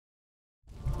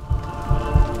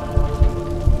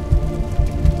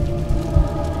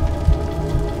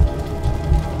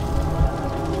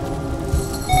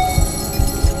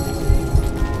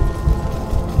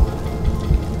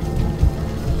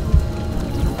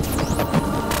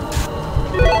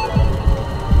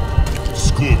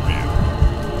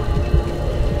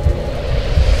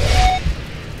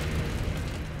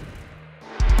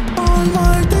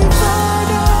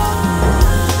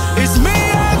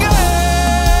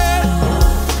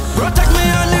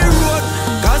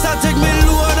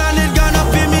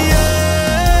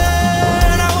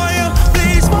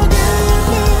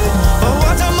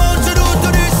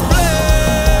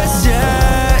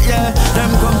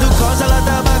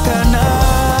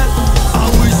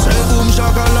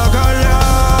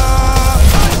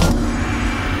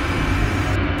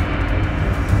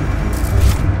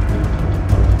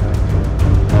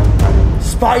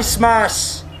spice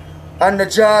mass, and the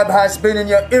job has been in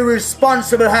your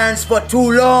irresponsible hands for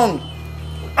too long.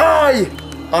 I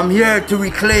am here to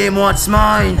reclaim what's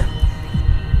mine.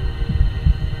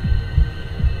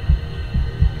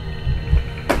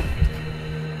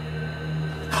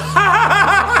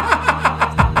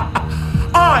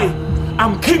 I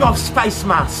am king of spice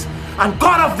mass and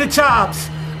god of the jobs.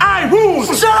 I rule.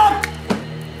 Shut up!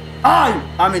 I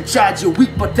am in charge, you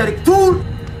weak, pathetic tool.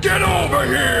 Get over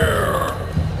here!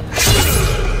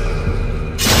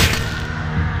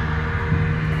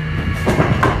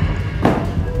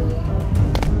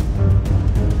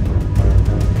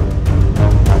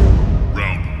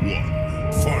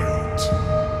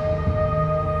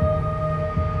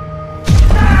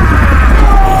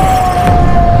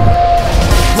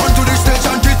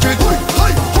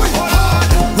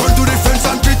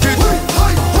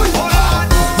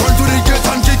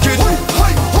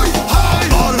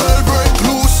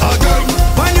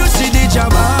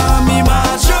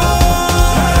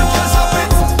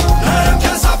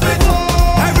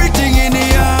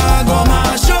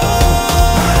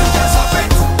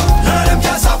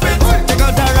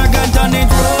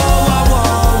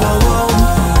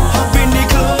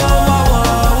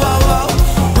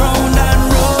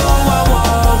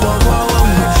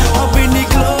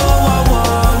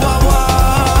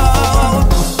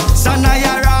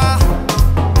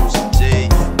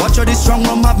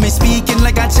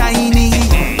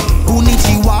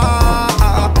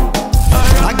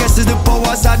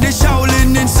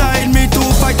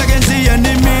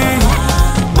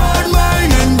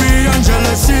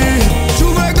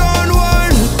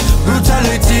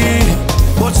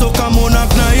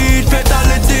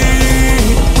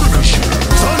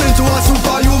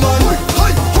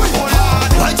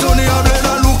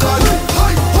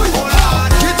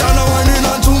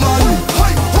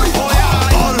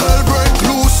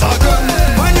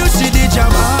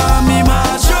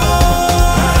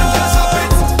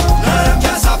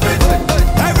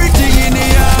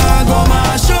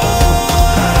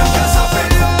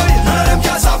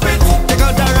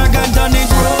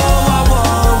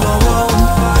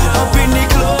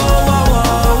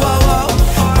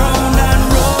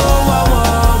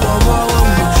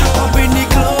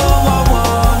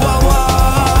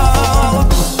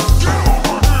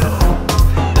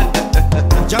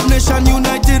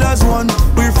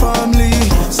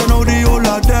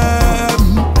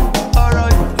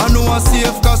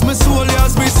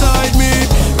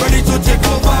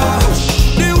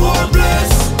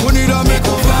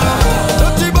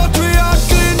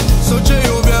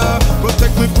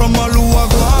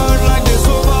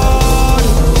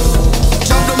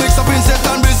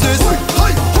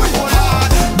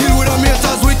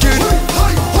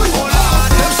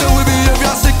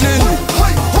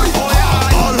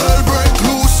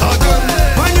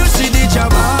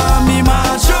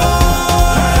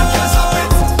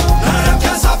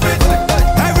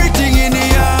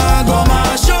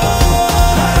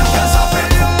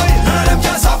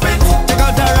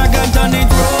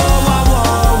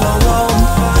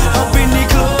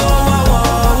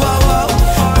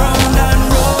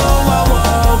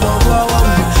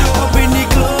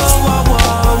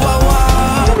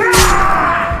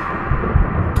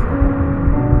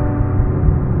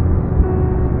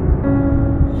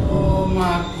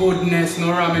 Goodness,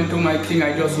 no ramming to my king,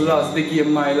 I just lost the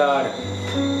game, my lord.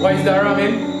 Why is that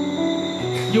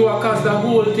ramming? You are caused the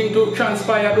whole thing to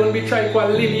transpire, don't be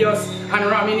triqualilious and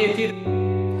raminated.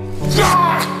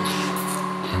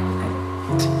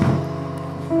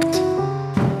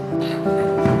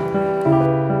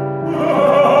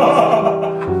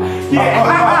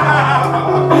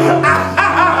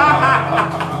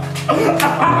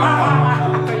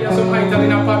 You're some item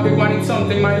in a public wanting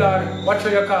something, my lord. Watch for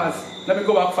your cars. Let me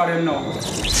go back for him now.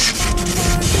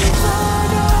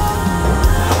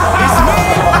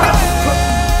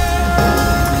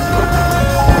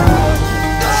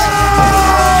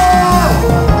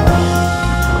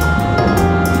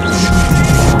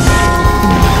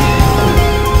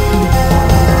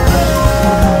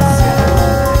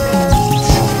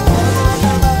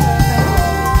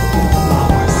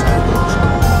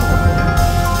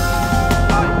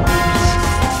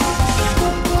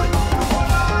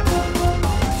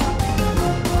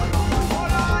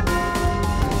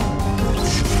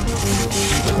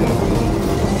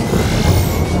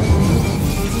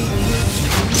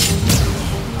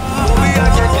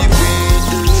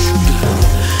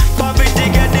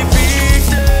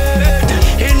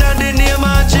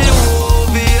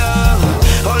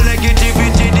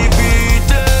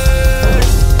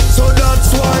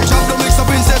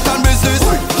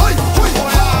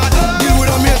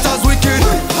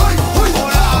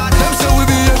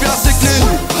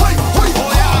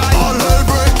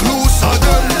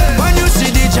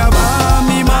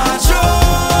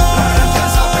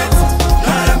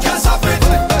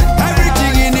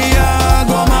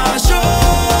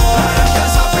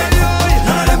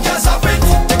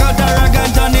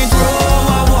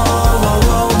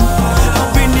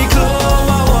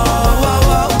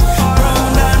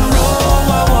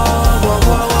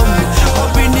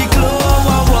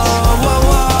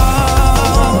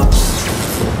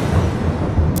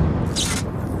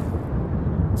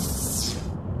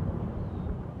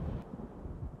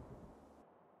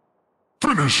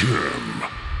 Finish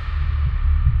him!